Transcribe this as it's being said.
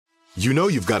You know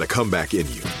you've got a comeback in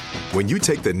you. When you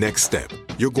take the next step,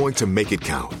 you're going to make it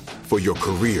count. For your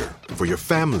career, for your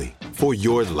family, for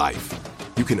your life.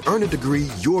 You can earn a degree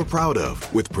you're proud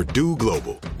of with Purdue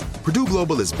Global. Purdue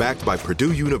Global is backed by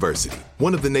Purdue University,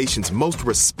 one of the nation's most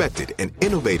respected and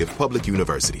innovative public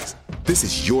universities. This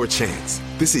is your chance.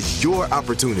 This is your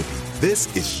opportunity.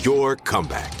 This is your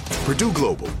comeback. Purdue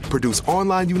Global, Purdue's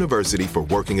online university for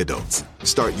working adults.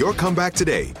 Start your comeback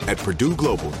today at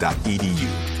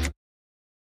purdueglobal.edu.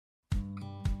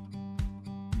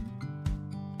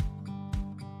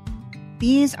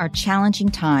 These are challenging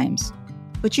times,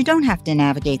 but you don't have to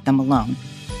navigate them alone.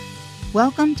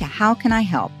 Welcome to How Can I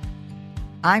Help?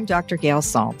 I'm Dr. Gail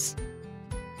Saltz.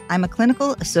 I'm a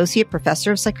clinical associate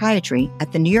professor of psychiatry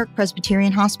at the New York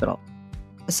Presbyterian Hospital,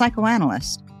 a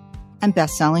psychoanalyst, and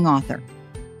best-selling author.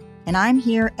 And I'm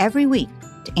here every week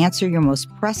to answer your most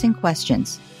pressing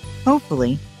questions,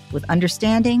 hopefully with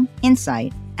understanding,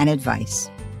 insight, and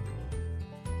advice.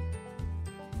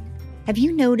 Have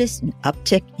you noticed an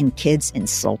uptick in kids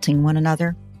insulting one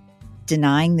another,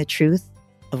 denying the truth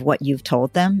of what you've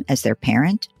told them as their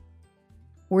parent,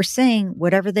 or saying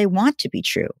whatever they want to be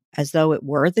true as though it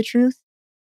were the truth?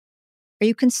 Are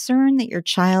you concerned that your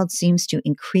child seems to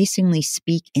increasingly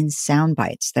speak in sound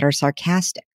bites that are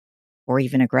sarcastic or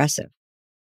even aggressive?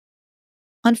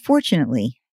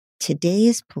 Unfortunately,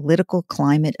 today's political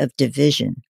climate of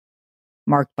division,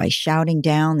 marked by shouting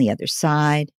down the other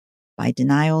side, by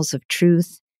denials of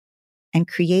truth, and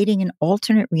creating an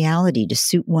alternate reality to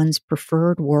suit one's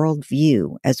preferred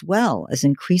worldview, as well as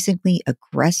increasingly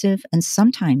aggressive and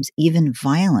sometimes even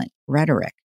violent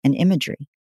rhetoric and imagery,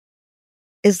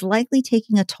 is likely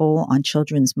taking a toll on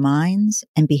children's minds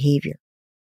and behavior.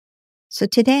 So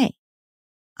today,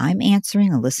 I'm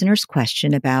answering a listener's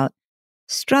question about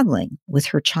struggling with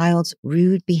her child's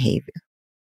rude behavior.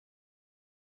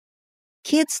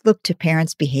 Kids look to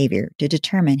parents' behavior to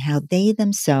determine how they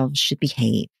themselves should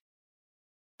behave.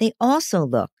 They also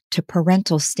look to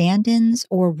parental stand-ins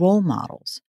or role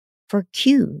models for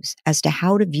cues as to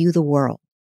how to view the world,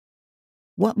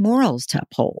 what morals to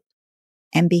uphold,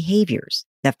 and behaviors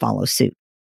that follow suit.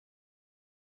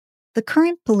 The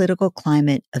current political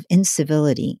climate of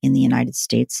incivility in the United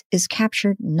States is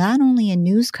captured not only in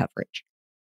news coverage,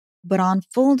 but on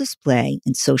full display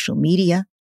in social media,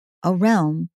 a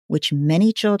realm which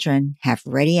many children have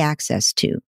ready access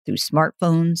to through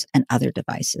smartphones and other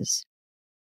devices.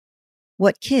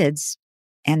 What kids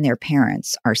and their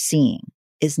parents are seeing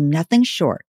is nothing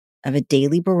short of a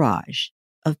daily barrage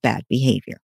of bad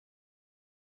behavior.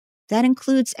 That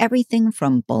includes everything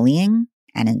from bullying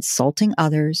and insulting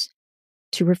others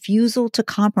to refusal to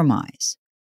compromise,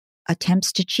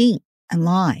 attempts to cheat and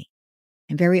lie,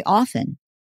 and very often,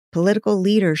 political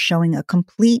leaders showing a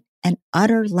complete and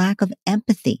utter lack of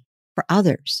empathy for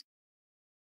others.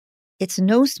 It's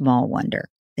no small wonder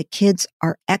that kids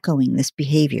are echoing this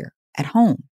behavior at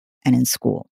home and in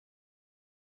school.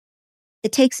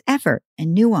 It takes effort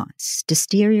and nuance to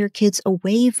steer your kids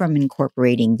away from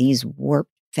incorporating these warped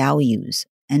values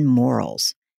and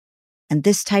morals and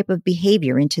this type of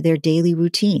behavior into their daily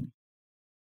routine.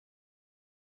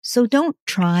 So don't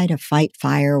try to fight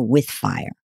fire with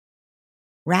fire.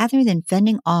 Rather than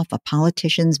fending off a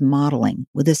politician's modeling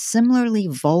with a similarly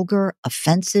vulgar,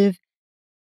 offensive,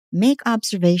 make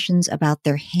observations about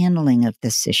their handling of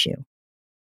this issue,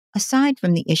 aside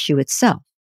from the issue itself,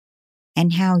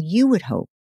 and how you would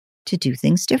hope to do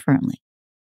things differently.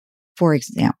 For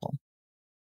example,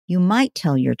 you might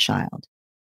tell your child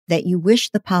that you wish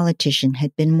the politician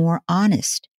had been more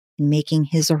honest in making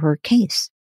his or her case.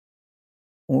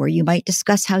 Or you might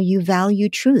discuss how you value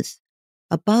truth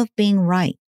above being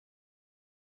right.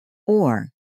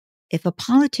 Or, if a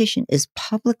politician is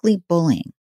publicly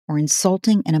bullying or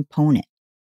insulting an opponent,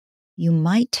 you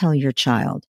might tell your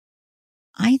child,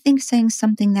 I think saying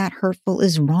something that hurtful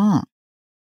is wrong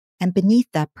and beneath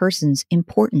that person's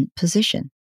important position.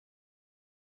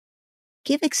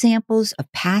 Give examples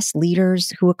of past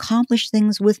leaders who accomplished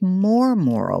things with more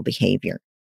moral behavior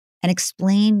and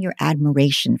explain your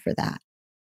admiration for that.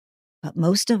 But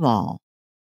most of all,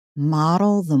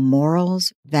 model the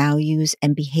morals, values,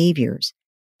 and behaviors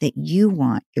that you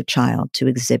want your child to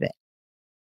exhibit.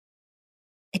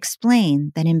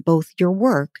 Explain that in both your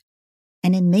work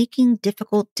and in making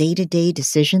difficult day-to-day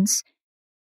decisions,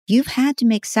 you've had to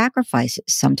make sacrifices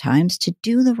sometimes to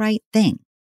do the right thing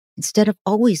instead of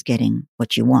always getting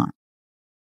what you want.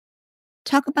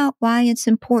 Talk about why it's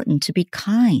important to be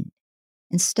kind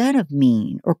instead of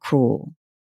mean or cruel,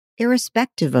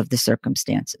 irrespective of the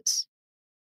circumstances.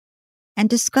 And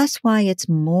discuss why it's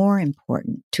more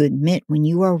important to admit when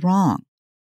you are wrong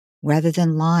rather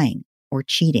than lying or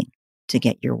cheating. to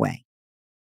get your way.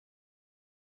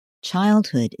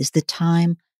 Childhood is the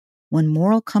time when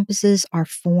moral compasses are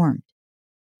formed,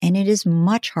 and it is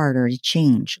much harder to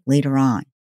change later on.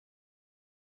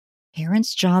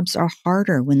 Parents' jobs are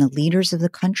harder when the leaders of the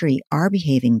country are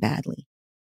behaving badly.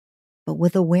 But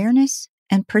with awareness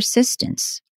and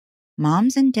persistence,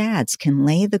 moms and dads can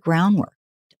lay the groundwork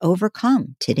to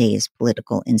overcome today's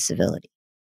political incivility.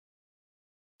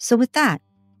 So with that,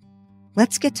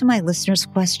 let's get to my listener's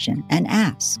question and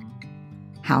ask,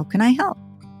 how can I help?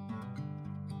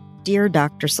 Dear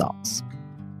Dr. Saltz,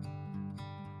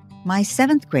 my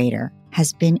 7th grader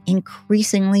has been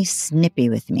increasingly snippy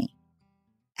with me.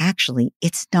 Actually,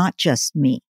 it's not just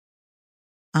me.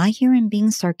 I hear him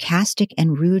being sarcastic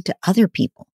and rude to other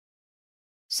people.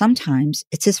 Sometimes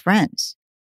it's his friends,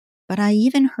 but I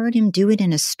even heard him do it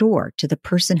in a store to the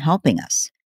person helping us,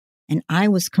 and I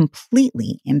was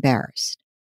completely embarrassed.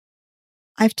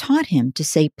 I've taught him to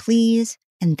say please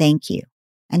and thank you,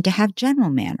 and to have general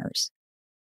manners,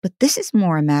 but this is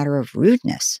more a matter of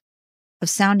rudeness, of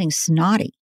sounding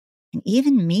snotty, and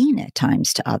even mean at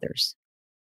times to others.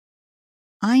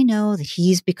 I know that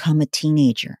he's become a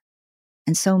teenager,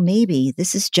 and so maybe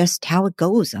this is just how it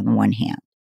goes on the one hand.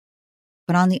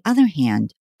 But on the other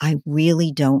hand, I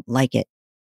really don't like it.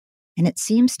 And it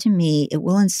seems to me it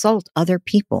will insult other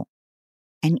people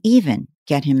and even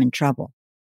get him in trouble.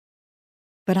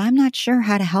 But I'm not sure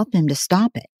how to help him to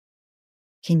stop it.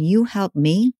 Can you help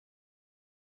me?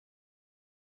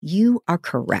 You are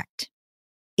correct.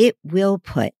 It will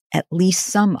put at least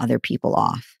some other people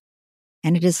off,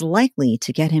 and it is likely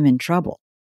to get him in trouble,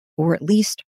 or at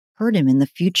least hurt him in the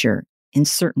future in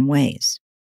certain ways.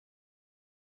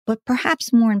 But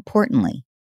perhaps more importantly,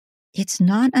 it's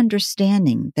not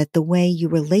understanding that the way you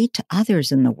relate to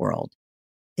others in the world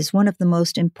is one of the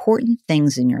most important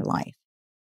things in your life.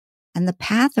 And the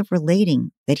path of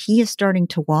relating that he is starting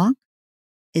to walk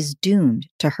is doomed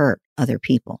to hurt other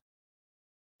people,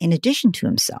 in addition to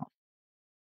himself.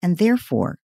 And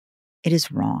therefore, it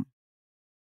is wrong.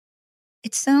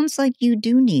 It sounds like you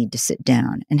do need to sit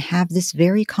down and have this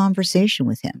very conversation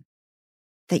with him,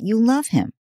 that you love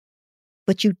him,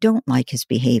 but you don't like his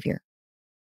behavior,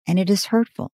 and it is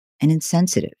hurtful and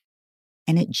insensitive,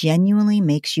 and it genuinely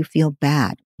makes you feel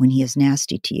bad when he is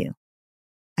nasty to you,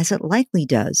 as it likely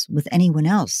does with anyone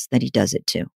else that he does it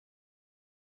to,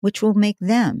 which will make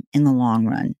them, in the long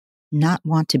run, not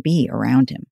want to be around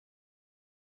him.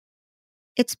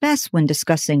 It's best when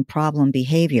discussing problem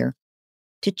behavior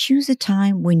to choose a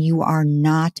time when you are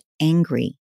not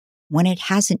angry, when it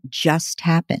hasn't just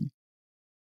happened,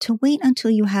 to wait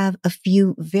until you have a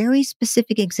few very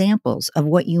specific examples of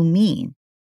what you mean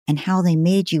and how they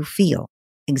made you feel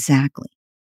exactly.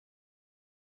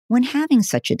 When having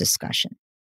such a discussion,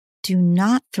 do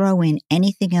not throw in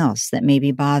anything else that may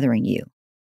be bothering you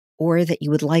or that you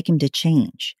would like him to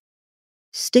change.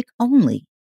 Stick only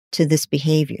to this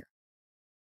behavior.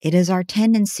 It is our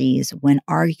tendencies when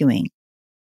arguing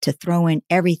to throw in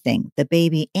everything, the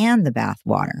baby and the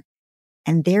bathwater,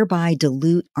 and thereby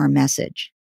dilute our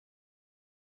message.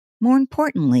 More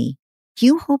importantly,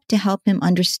 you hope to help him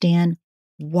understand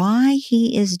why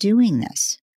he is doing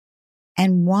this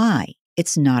and why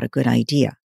it's not a good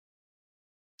idea.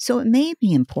 So it may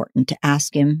be important to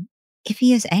ask him if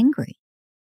he is angry,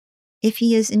 if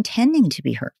he is intending to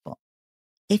be hurtful,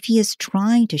 if he is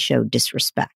trying to show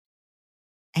disrespect,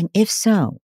 and if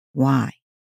so, why?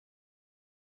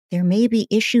 There may be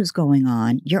issues going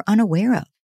on you're unaware of,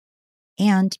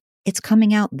 and it's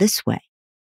coming out this way.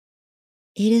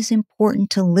 It is important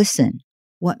to listen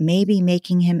what may be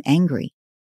making him angry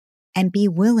and be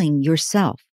willing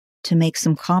yourself to make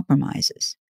some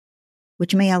compromises,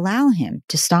 which may allow him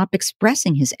to stop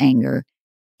expressing his anger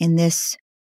in this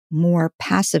more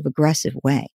passive-aggressive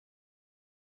way.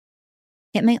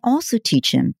 It may also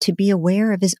teach him to be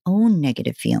aware of his own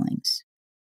negative feelings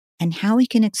and how he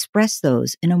can express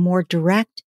those in a more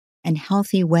direct and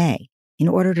healthy way in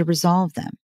order to resolve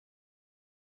them.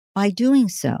 By doing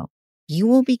so, you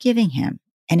will be giving him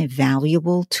an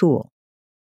invaluable tool.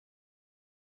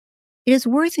 It is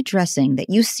worth addressing that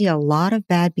you see a lot of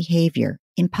bad behavior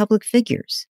in public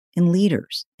figures, in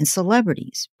leaders, in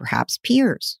celebrities, perhaps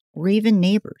peers, or even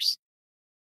neighbors.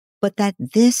 But that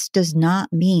this does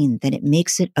not mean that it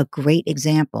makes it a great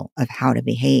example of how to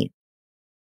behave.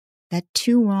 That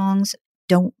two wrongs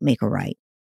don't make a right.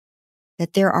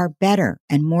 That there are better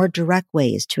and more direct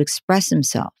ways to express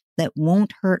himself that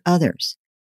won't hurt others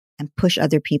and push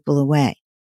other people away.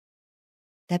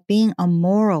 That being a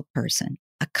moral person,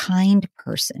 a kind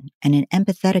person, and an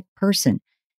empathetic person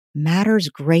matters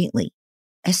greatly,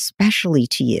 especially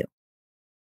to you.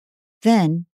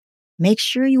 Then, Make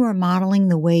sure you are modeling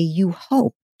the way you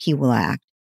hope he will act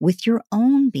with your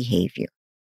own behavior.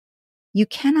 You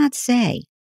cannot say,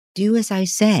 do as I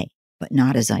say, but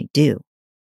not as I do.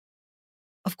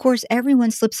 Of course,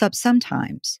 everyone slips up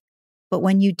sometimes, but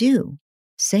when you do,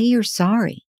 say you're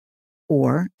sorry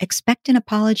or expect an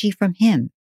apology from him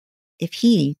if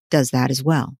he does that as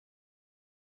well.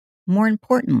 More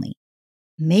importantly,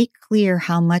 make clear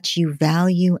how much you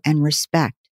value and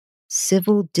respect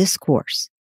civil discourse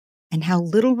and how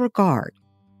little regard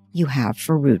you have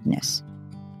for rudeness.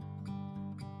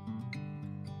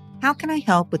 How Can I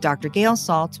Help with Dr. Gail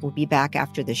Saltz will be back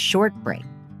after this short break.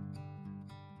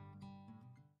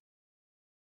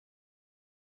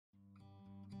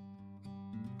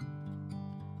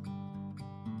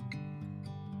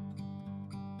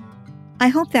 I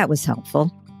hope that was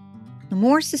helpful. The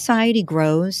more society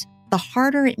grows, the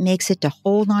harder it makes it to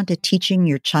hold on to teaching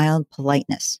your child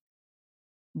politeness.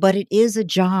 But it is a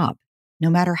job, no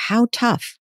matter how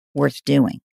tough, worth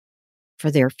doing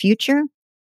for their future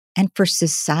and for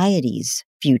society's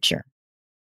future.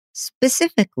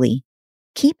 Specifically,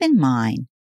 keep in mind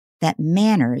that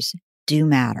manners do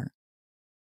matter.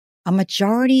 A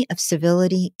majority of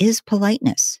civility is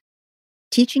politeness.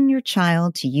 Teaching your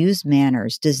child to use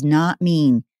manners does not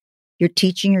mean you're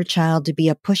teaching your child to be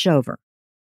a pushover.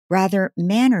 Rather,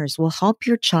 manners will help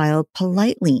your child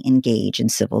politely engage in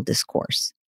civil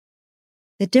discourse.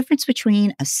 The difference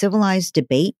between a civilized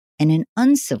debate and an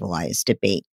uncivilized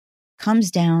debate comes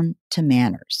down to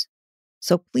manners.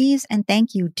 So please and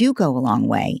thank you do go a long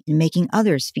way in making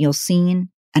others feel seen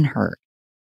and heard.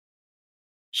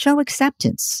 Show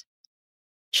acceptance.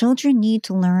 Children need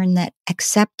to learn that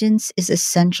acceptance is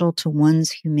essential to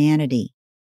one's humanity.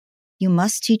 You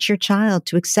must teach your child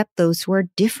to accept those who are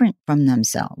different from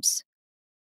themselves.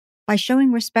 By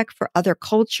showing respect for other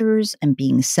cultures and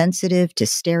being sensitive to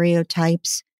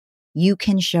stereotypes, you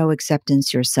can show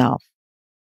acceptance yourself.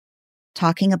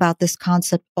 Talking about this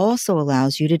concept also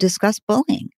allows you to discuss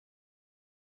bullying.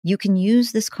 You can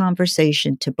use this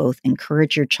conversation to both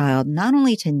encourage your child not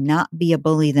only to not be a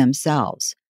bully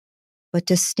themselves, but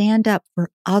to stand up for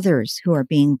others who are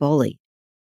being bullied,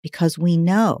 because we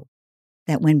know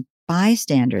that when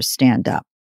bystanders stand up,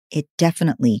 it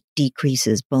definitely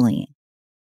decreases bullying.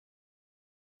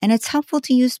 And it's helpful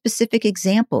to use specific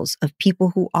examples of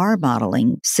people who are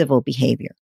modeling civil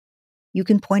behavior. You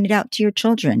can point it out to your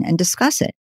children and discuss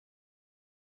it.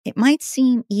 It might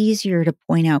seem easier to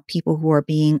point out people who are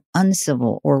being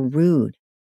uncivil or rude,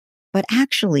 but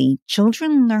actually,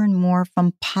 children learn more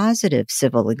from positive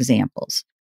civil examples.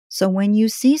 So when you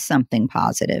see something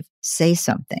positive, say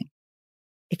something.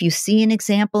 If you see an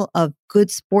example of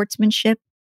good sportsmanship,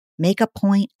 make a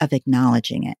point of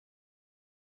acknowledging it.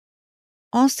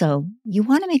 Also, you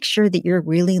want to make sure that you're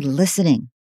really listening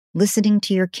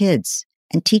to your kids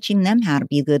and teaching them how to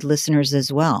be good listeners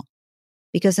as well.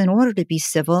 Because in order to be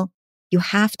civil, you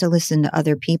have to listen to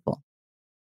other people.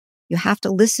 You have to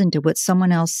listen to what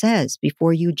someone else says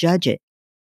before you judge it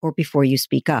or before you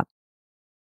speak up.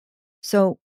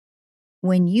 So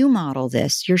when you model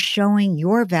this, you're showing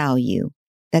your value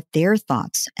that their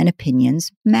thoughts and opinions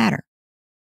matter.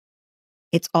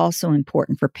 It's also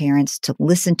important for parents to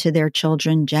listen to their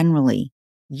children generally.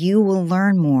 You will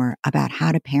learn more about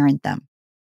how to parent them,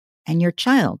 and your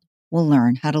child will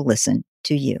learn how to listen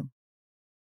to you.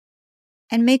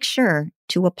 And make sure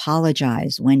to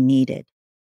apologize when needed.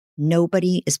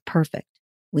 Nobody is perfect.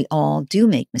 We all do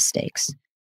make mistakes,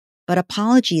 but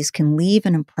apologies can leave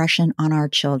an impression on our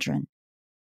children.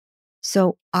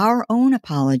 So our own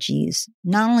apologies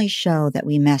not only show that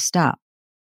we messed up,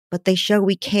 but they show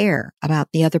we care about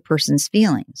the other person's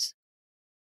feelings.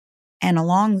 And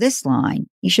along this line,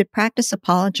 you should practice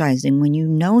apologizing when you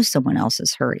know someone else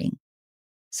is hurting.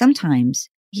 Sometimes,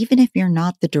 even if you're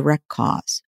not the direct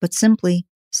cause, but simply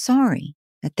sorry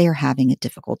that they're having a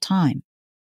difficult time.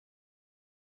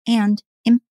 And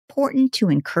important to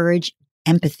encourage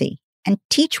empathy and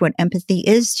teach what empathy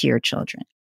is to your children,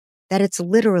 that it's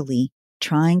literally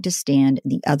trying to stand in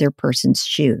the other person's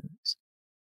shoes.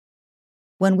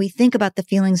 When we think about the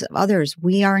feelings of others,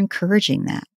 we are encouraging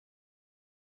that.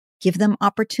 Give them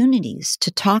opportunities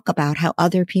to talk about how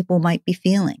other people might be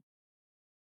feeling.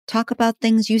 Talk about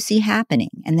things you see happening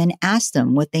and then ask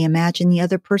them what they imagine the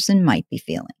other person might be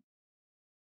feeling.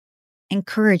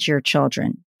 Encourage your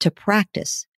children to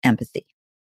practice empathy.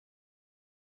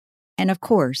 And of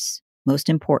course, most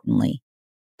importantly,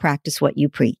 practice what you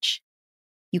preach.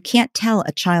 You can't tell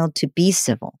a child to be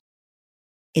civil.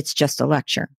 It's just a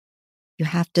lecture. You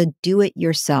have to do it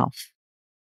yourself.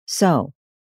 So,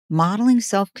 modeling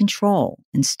self-control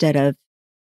instead of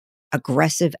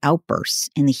aggressive outbursts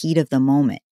in the heat of the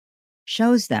moment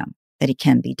shows them that it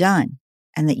can be done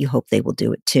and that you hope they will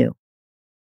do it too.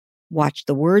 Watch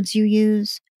the words you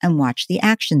use and watch the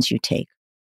actions you take.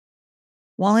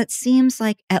 While it seems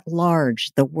like at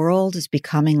large the world is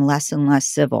becoming less and less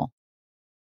civil,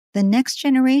 the next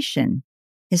generation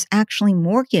is actually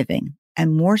more giving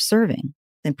and more serving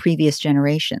than previous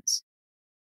generations.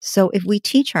 So if we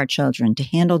teach our children to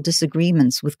handle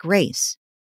disagreements with grace,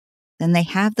 then they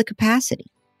have the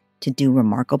capacity to do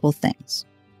remarkable things.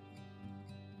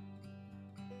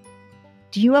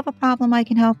 Do you have a problem I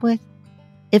can help with?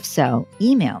 If so,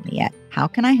 email me at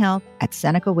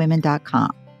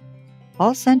howcanihelp@senecawomen.com.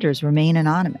 All senders remain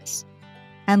anonymous.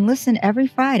 And listen every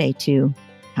Friday to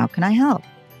How Can I Help?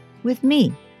 With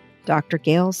me, Dr.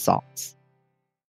 Gail Saltz.